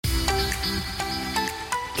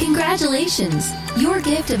Congratulations! Your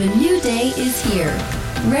gift of a new day is here.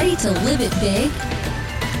 Ready to live it big?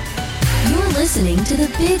 You're listening to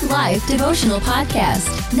the Big Life Devotional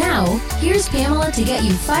Podcast. Now, here's Pamela to get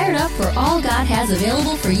you fired up for all God has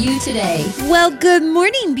available for you today. Well, good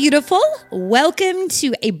morning, beautiful. Welcome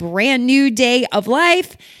to a brand new day of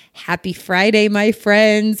life. Happy Friday, my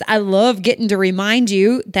friends. I love getting to remind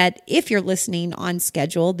you that if you're listening on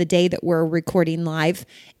schedule, the day that we're recording live,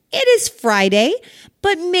 it is Friday,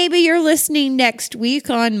 but maybe you're listening next week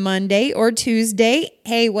on Monday or Tuesday.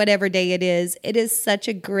 Hey, whatever day it is such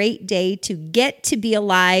a great day to get to be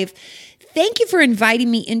alive. Thank you for inviting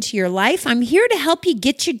me into your life. I'm here to help you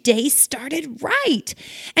get your day started right.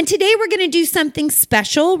 And today we're going to do something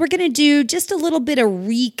special. We're going to do just a little bit of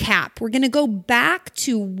recap. We're going to go back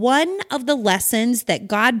to one of the lessons that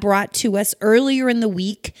God brought to us earlier in the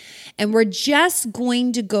week, and we're just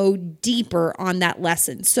going to go deeper on that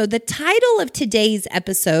lesson. So the title of today's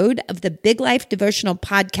episode of the Big Life Devotional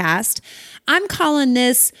Podcast, I'm calling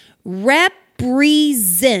this Represent.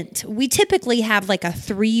 We typically have like a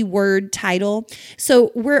 3-word title.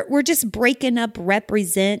 So we're just breaking up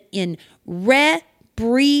represent in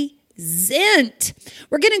represent.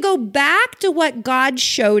 We're going to go back to what God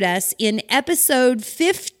showed us in episode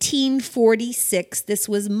 1546. This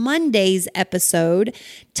was Monday's episode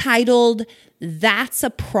titled That's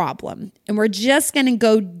a Problem. And we're just going to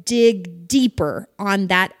go dig deeper on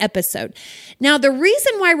that episode. Now, the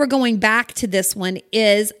reason why we're going back to this one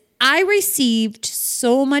is I received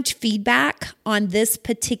so much feedback on this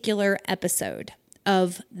particular episode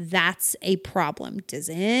of That's a Problem. Does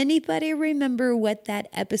anybody remember what that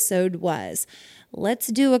episode was? Let's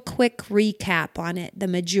do a quick recap on it. The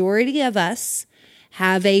majority of us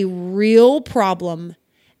have a real problem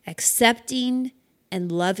accepting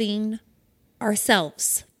and loving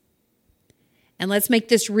ourselves. And let's make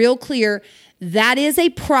this real clear. That is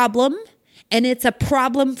a problem, and it's a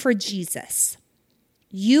problem for Jesus.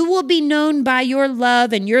 You will be known by your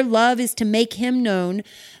love, and your love is to make him known,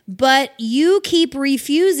 but you keep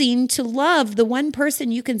refusing to love the one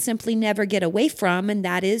person you can simply never get away from, and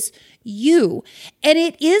that is you. And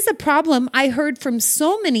it is a problem. I heard from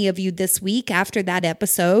so many of you this week after that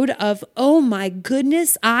episode of, oh my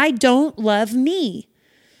goodness, I don't love me.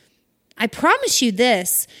 I promise you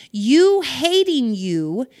this, you hating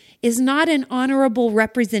you is not an honorable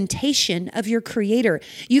representation of your Creator.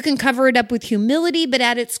 You can cover it up with humility, but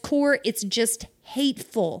at its core, it's just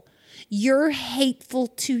hateful. You're hateful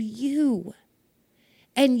to you.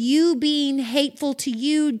 And you being hateful to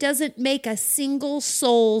you doesn't make a single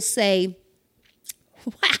soul say,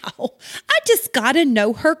 wow, I just got to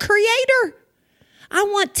know her Creator. I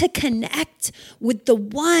want to connect with the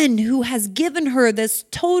one who has given her this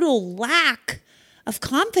total lack of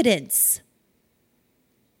confidence.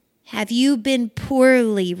 Have you been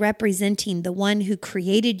poorly representing the one who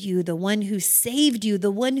created you, the one who saved you,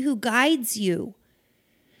 the one who guides you?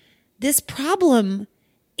 This problem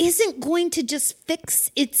isn't going to just fix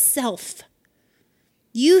itself.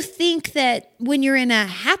 You think that when you're in a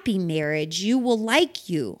happy marriage, you will like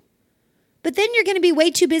you. But then you're going to be way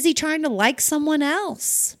too busy trying to like someone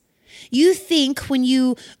else. You think when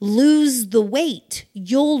you lose the weight,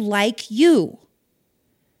 you'll like you.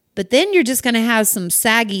 But then you're just going to have some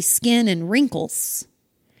saggy skin and wrinkles.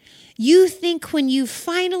 You think when you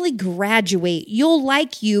finally graduate, you'll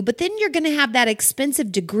like you, but then you're going to have that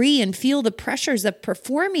expensive degree and feel the pressures of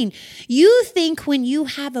performing. You think when you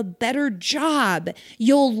have a better job,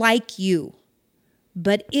 you'll like you.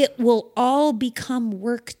 But it will all become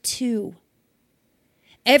work too.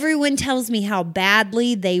 Everyone tells me how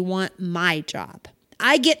badly they want my job.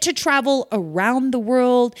 I get to travel around the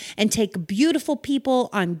world and take beautiful people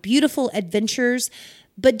on beautiful adventures.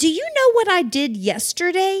 But do you know what I did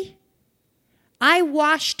yesterday? I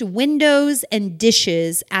washed windows and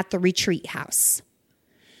dishes at the retreat house.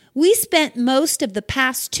 We spent most of the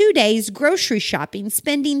past 2 days grocery shopping,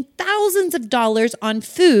 spending thousands of dollars on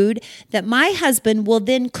food that my husband will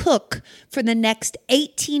then cook for the next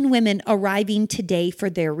 18 women arriving today for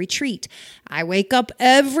their retreat. I wake up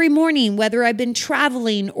every morning, whether I've been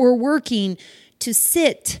traveling or working, to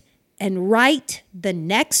sit and write the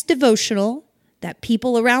next devotional that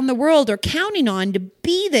people around the world are counting on to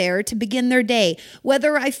be there to begin their day.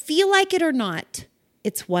 Whether I feel like it or not,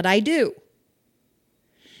 it's what I do.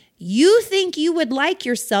 You think you would like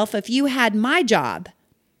yourself if you had my job,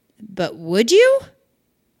 but would you?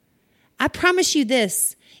 I promise you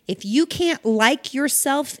this, if you can't like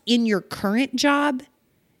yourself in your current job,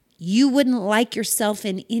 you wouldn't like yourself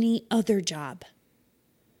in any other job.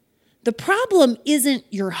 The problem isn't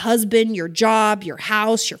your husband, your job, your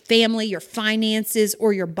house, your family, your finances,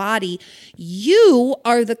 or your body. You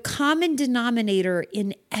are the common denominator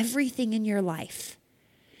in everything in your life.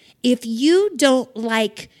 If you don't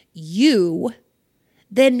like you,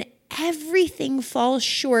 then everything falls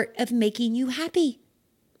short of making you happy.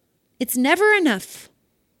 It's never enough.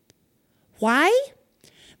 Why?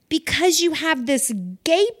 Because you have this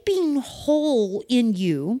gaping hole in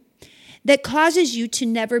you that causes you to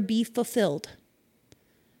never be fulfilled.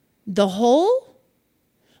 The hole?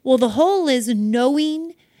 Well, the hole is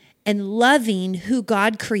knowing and loving who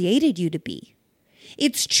God created you to be.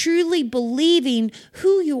 It's truly believing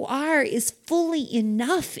who you are is fully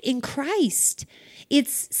enough in Christ.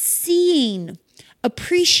 It's seeing,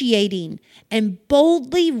 appreciating, and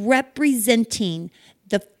boldly representing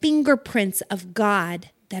the fingerprints of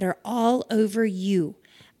God that are all over you.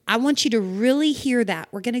 I want you to really hear that.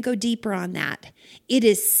 We're going to go deeper on that. It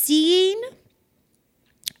is seeing,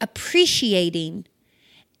 appreciating,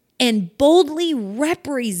 and boldly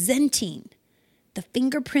representing the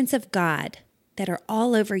fingerprints of God that are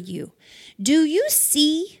all over you. Do you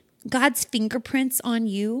see God's fingerprints on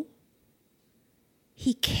you?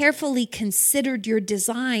 He carefully considered your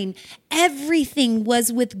design. Everything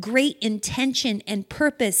was with great intention and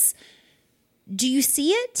purpose. Do you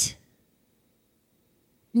see it?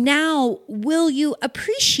 Now, will you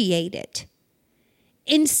appreciate it?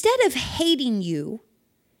 Instead of hating you,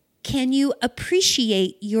 can you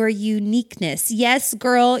appreciate your uniqueness? Yes,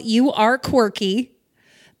 girl, you are quirky,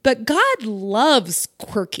 but God loves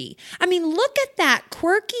quirky. I mean, look at that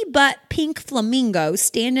quirky but pink flamingo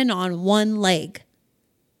standing on one leg.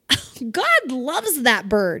 God loves that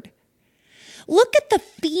bird. Look at the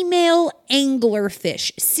female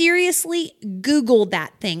anglerfish. Seriously, Google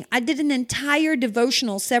that thing. I did an entire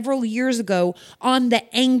devotional several years ago on the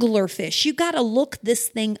anglerfish. You got to look this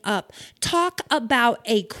thing up. Talk about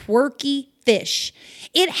a quirky fish.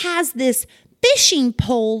 It has this fishing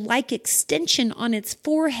pole-like extension on its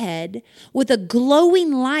forehead with a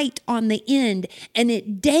glowing light on the end, and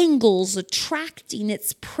it dangles, attracting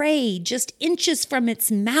its prey just inches from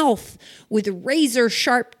its mouth with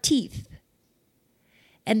razor-sharp teeth.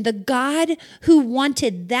 And the God who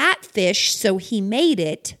wanted that fish, so he made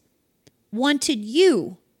it, wanted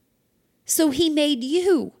you. So he made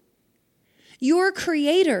you. Your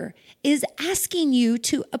Creator is asking you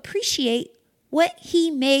to appreciate what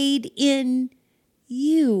he made in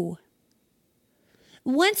you.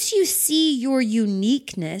 Once you see your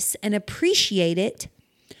uniqueness and appreciate it,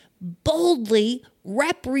 boldly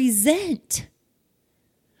represent.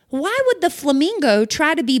 Why would the flamingo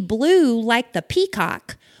try to be blue like the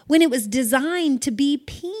peacock when it was designed to be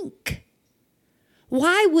pink?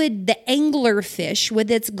 Why would the anglerfish with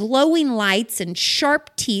its glowing lights and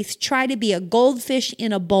sharp teeth try to be a goldfish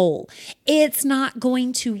in a bowl? It's not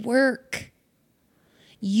going to work.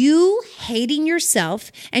 You hating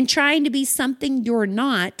yourself and trying to be something you're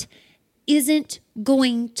not isn't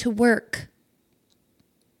going to work.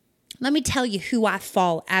 Let me tell you who I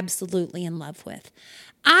fall absolutely in love with.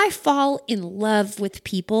 I fall in love with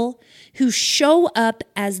people who show up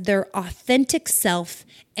as their authentic self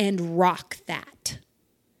and rock that.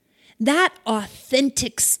 That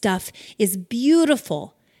authentic stuff is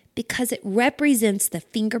beautiful because it represents the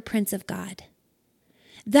fingerprints of God.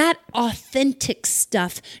 That authentic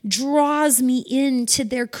stuff draws me into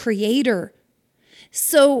their Creator.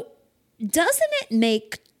 So doesn't it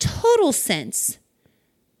make total sense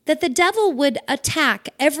that the devil would attack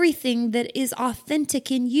everything that is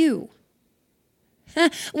authentic in you?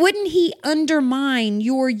 Wouldn't he undermine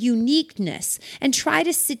your uniqueness and try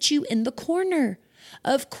to sit you in the corner?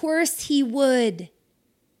 Of course he would.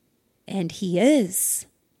 And he is.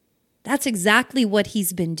 That's exactly what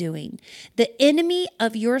he's been doing. The enemy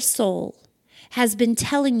of your soul has been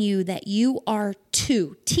telling you that you are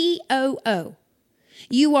too, T-O-O.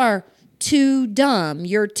 You are too dumb,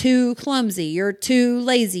 you're too clumsy, you're too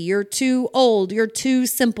lazy, you're too old, you're too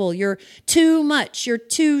simple, you're too much, you're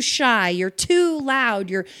too shy, you're too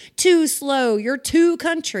loud, you're too slow, you're too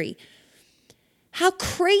country. How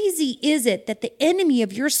crazy is it that the enemy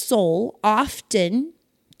of your soul often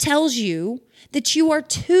tells you that you are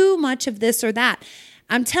too much of this or that?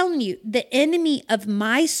 I'm telling you, the enemy of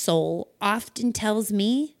my soul often tells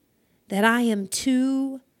me that I am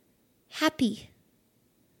too happy,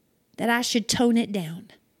 that I should tone it down.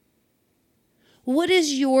 What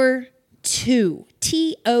is your too?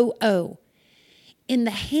 T-O-O. In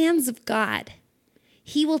the hands of God,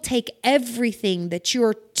 he will take everything that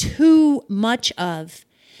you're too much of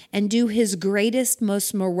and do his greatest,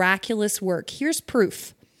 most miraculous work. Here's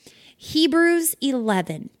proof. Hebrews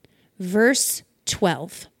 11, verse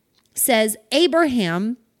 12. says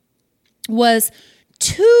Abraham was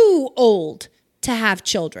too old to have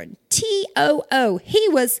children. T-O-O. He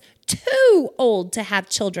was too old to have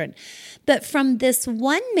children. But from this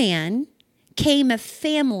one man came a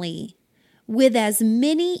family with as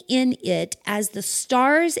many in it as the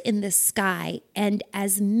stars in the sky and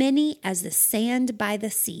as many as the sand by the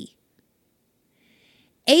sea.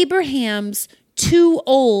 Abraham's too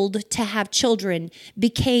old to have children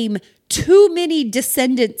became too many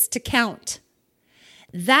descendants to count.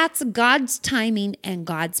 That's God's timing and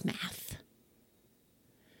God's math.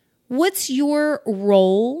 What's your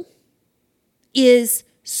role is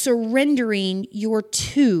surrendering your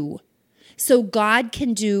two so God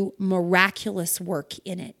can do miraculous work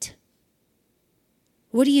in it.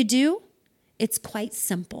 What do? It's quite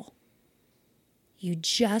simple. You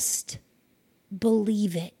just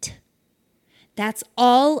believe it. That's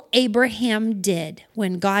all Abraham did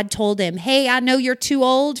when God told him, hey, I know you're too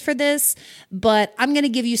old for this, but I'm going to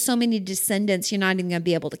give you so many descendants, you're not even going to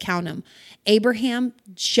be able to count them. Abraham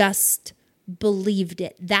just believed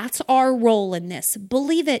it. That's our role in this.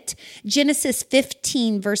 Believe it. Genesis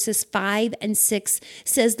 15 verses 5 and 6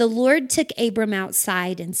 says, the Lord took Abram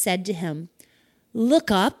outside and said to him, look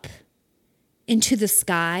up into the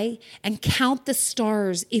sky and count the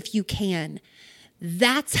stars if you can.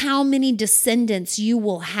 That's how many descendants you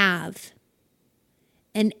will have.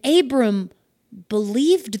 And Abram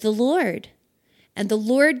believed the Lord, and the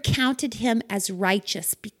Lord counted him as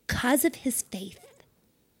righteous because of his faith.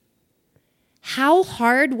 How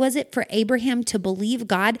hard was it for Abraham to believe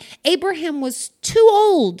God? Abraham was too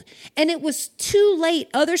old, and it was too late.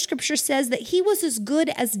 Other scripture says that he was as good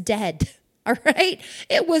as dead. All right?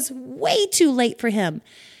 It was way too late for him.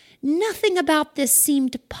 Nothing about this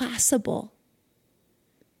seemed possible.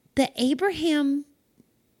 But Abraham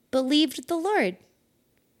believed the Lord.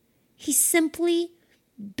 He simply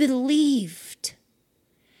believed.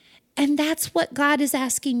 And that's what God is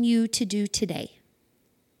asking you to do today.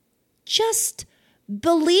 Just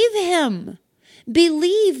believe him.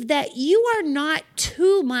 Believe that you are not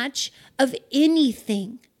too much of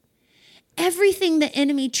anything. Everything the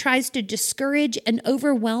enemy tries to discourage and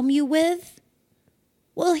overwhelm you with,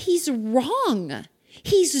 well, he's wrong.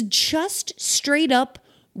 He's just straight up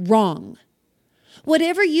wrong.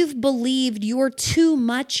 Whatever you've believed you're too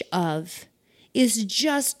much of is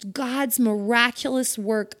just God's miraculous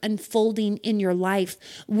work unfolding in your life.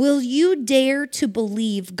 Will you dare to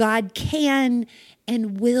believe God can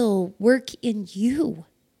and will work in you?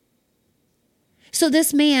 So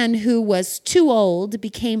this man who was too old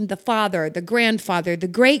became the father, the grandfather, the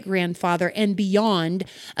great-grandfather, and beyond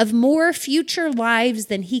of more future lives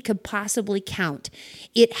than he could possibly count.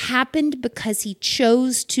 It happened because he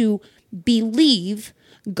chose to believe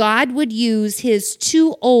God would use his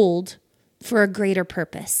too old for a greater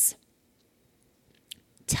purpose.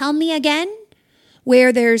 Tell me again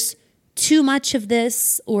where there's too much of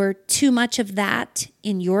this or too much of that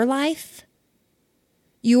in your life.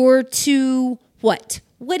 You're too what?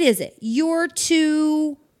 What is it? You're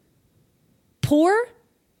too poor?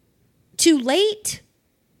 Too late?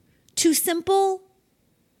 Too simple?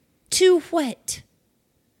 Too what?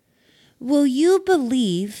 Will you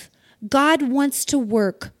believe God wants to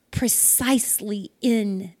work precisely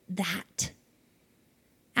in that?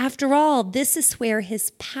 After all, this is where his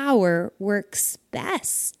power works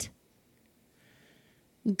best.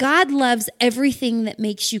 God loves everything that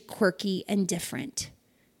makes you quirky and different.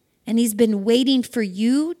 And he's been waiting for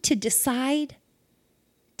you to decide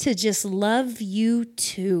to just love you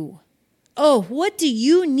too. Oh, what do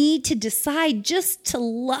you need to decide just to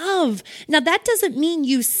love? Now, that doesn't mean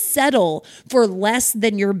you settle for less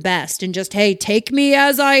than your best and just, hey, take me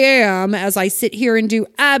as I am, as I sit here and do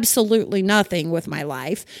absolutely nothing with my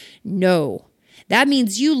life. No, that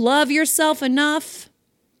means you love yourself enough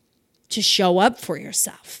to show up for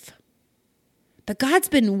yourself. But God's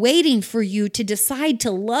been waiting for you to decide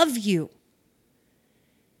to love you.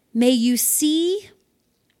 May you see,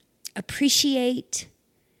 appreciate,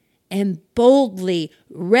 and boldly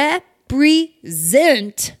represent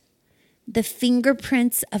the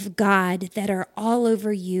fingerprints of God that are all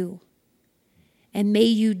over you. And may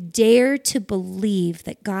you dare to believe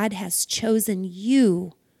that God has chosen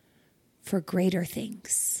you for greater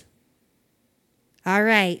things. All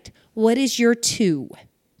right, what is your two?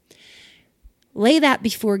 Lay that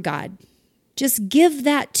before God. Just give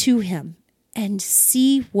that to him and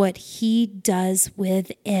see what he does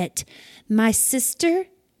with it. My sister,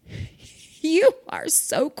 you are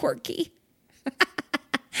so quirky.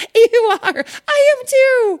 You are. I am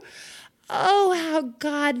too. Oh, how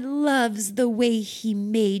God loves the way he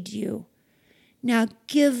made you. Now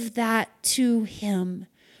give that to him.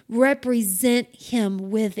 represent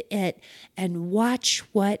him with it, and watch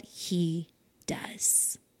what he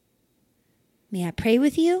does. May I pray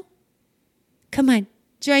with you? Come on,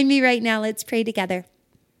 join me right now. Let's pray together.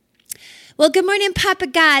 Well, good morning, Papa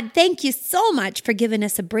God. Thank you so much for giving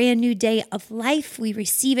us a brand new day of life. We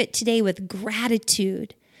receive it today with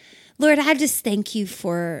gratitude. Lord, I just thank you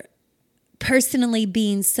for personally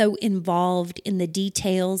being so involved in the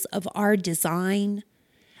details of our design,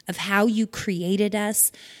 of how you created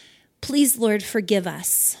us. Please, Lord, forgive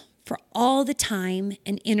us for all the time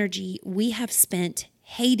and energy we have spent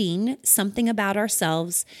hating something about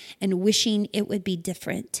ourselves and wishing it would be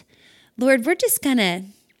different. Lord, we're just going to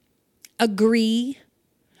agree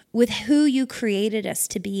with who you created us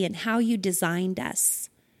to be and how you designed us.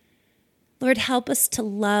 Lord, help us to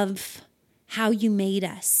love how you made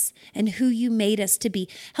us and who you made us to be.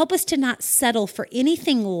 Help us to not settle for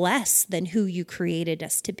anything less than who you created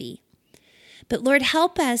us to be. But Lord,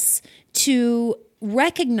 help us to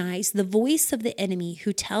recognize the voice of the enemy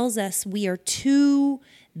who tells us we are too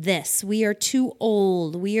this, we are too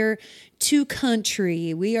old, we are too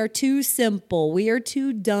country, we are too simple, we are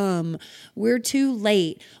too dumb, we're too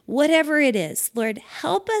late, whatever it is. Lord,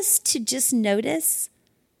 help us to just notice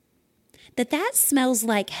that smells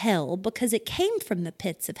like hell because it came from the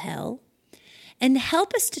pits of hell. And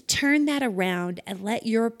help us to turn that around and let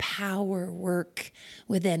your power work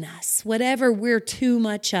within us, whatever we're too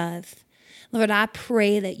much of. Lord, I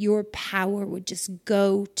pray that your power would just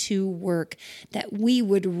go to work, that we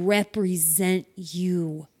would represent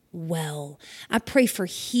you well. I pray for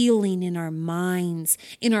healing in our minds,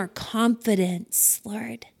 in our confidence,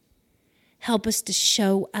 Lord. Help us to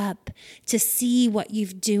show up, to see what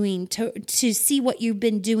you've doing, to see what you've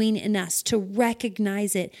been doing in us, to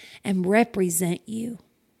recognize it and represent you.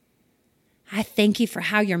 I thank you for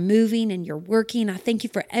how you're moving and you're working. I thank you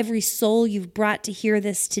for every soul you've brought to hear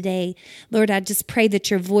this today. Lord, I just pray that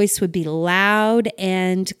your voice would be loud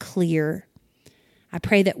and clear. I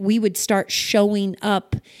pray that we would start showing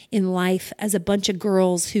up in life as a bunch of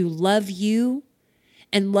girls who love you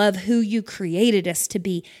and love who you created us to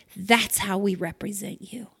be. That's how we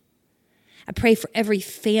represent you. I pray for every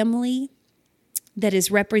family that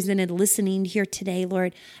is represented listening here today,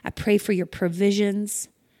 Lord. I pray for your provisions.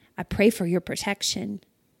 I pray for your protection.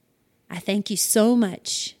 I thank you so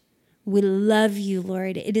much. We love you,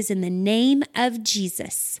 Lord. It is in the name of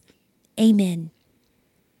Jesus. Amen.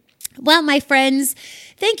 Well, my friends,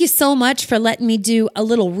 thank you so much for letting me do a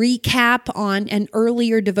little recap on an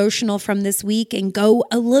earlier devotional from this week and go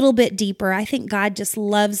a little bit deeper. I think God just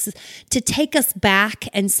loves to take us back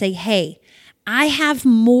and say, hey, I have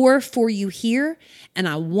more for you here, and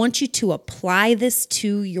I want you to apply this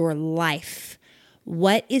to your life.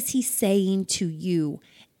 What is he saying to you,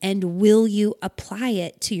 and will you apply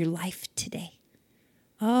it to your life today?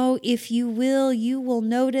 Oh, if you will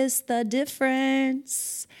notice the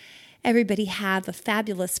difference. Everybody have a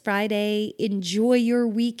fabulous Friday. Enjoy your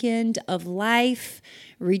weekend of life.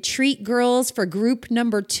 Retreat girls for group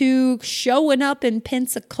number 2 showing up in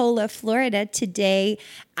Pensacola, Florida today.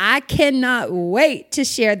 I cannot wait to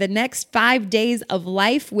share the next 5 days of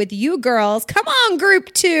life with you girls. Come on,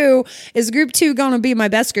 group 2. Is group 2 going to be my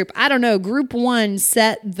best group? I don't know. Group 1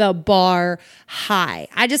 set the bar high.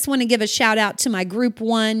 I just want to give a shout out to my group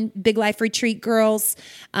 1 Big Life Retreat girls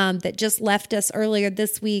that just left us earlier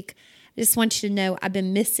this week. I just want you to know I've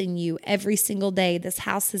been missing you every single day. This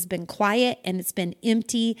house has been quiet and it's been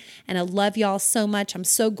empty, and I love y'all so much. I'm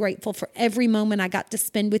so grateful for every moment I got to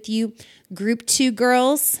spend with you. Group 2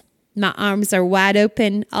 girls, my arms are wide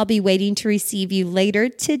open. I'll be waiting to receive you later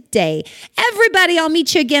today. Everybody, I'll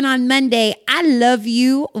meet you again on Monday. I love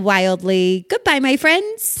you wildly. Goodbye, my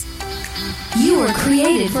friends. You were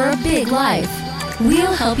created for a big life.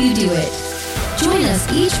 We'll help you do it. Join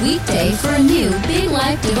us each weekday for a new Big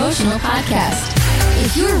Life devotional podcast.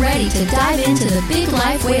 If you're ready to dive into the Big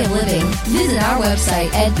Life way of living, visit our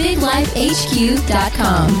website at biglifehq.com.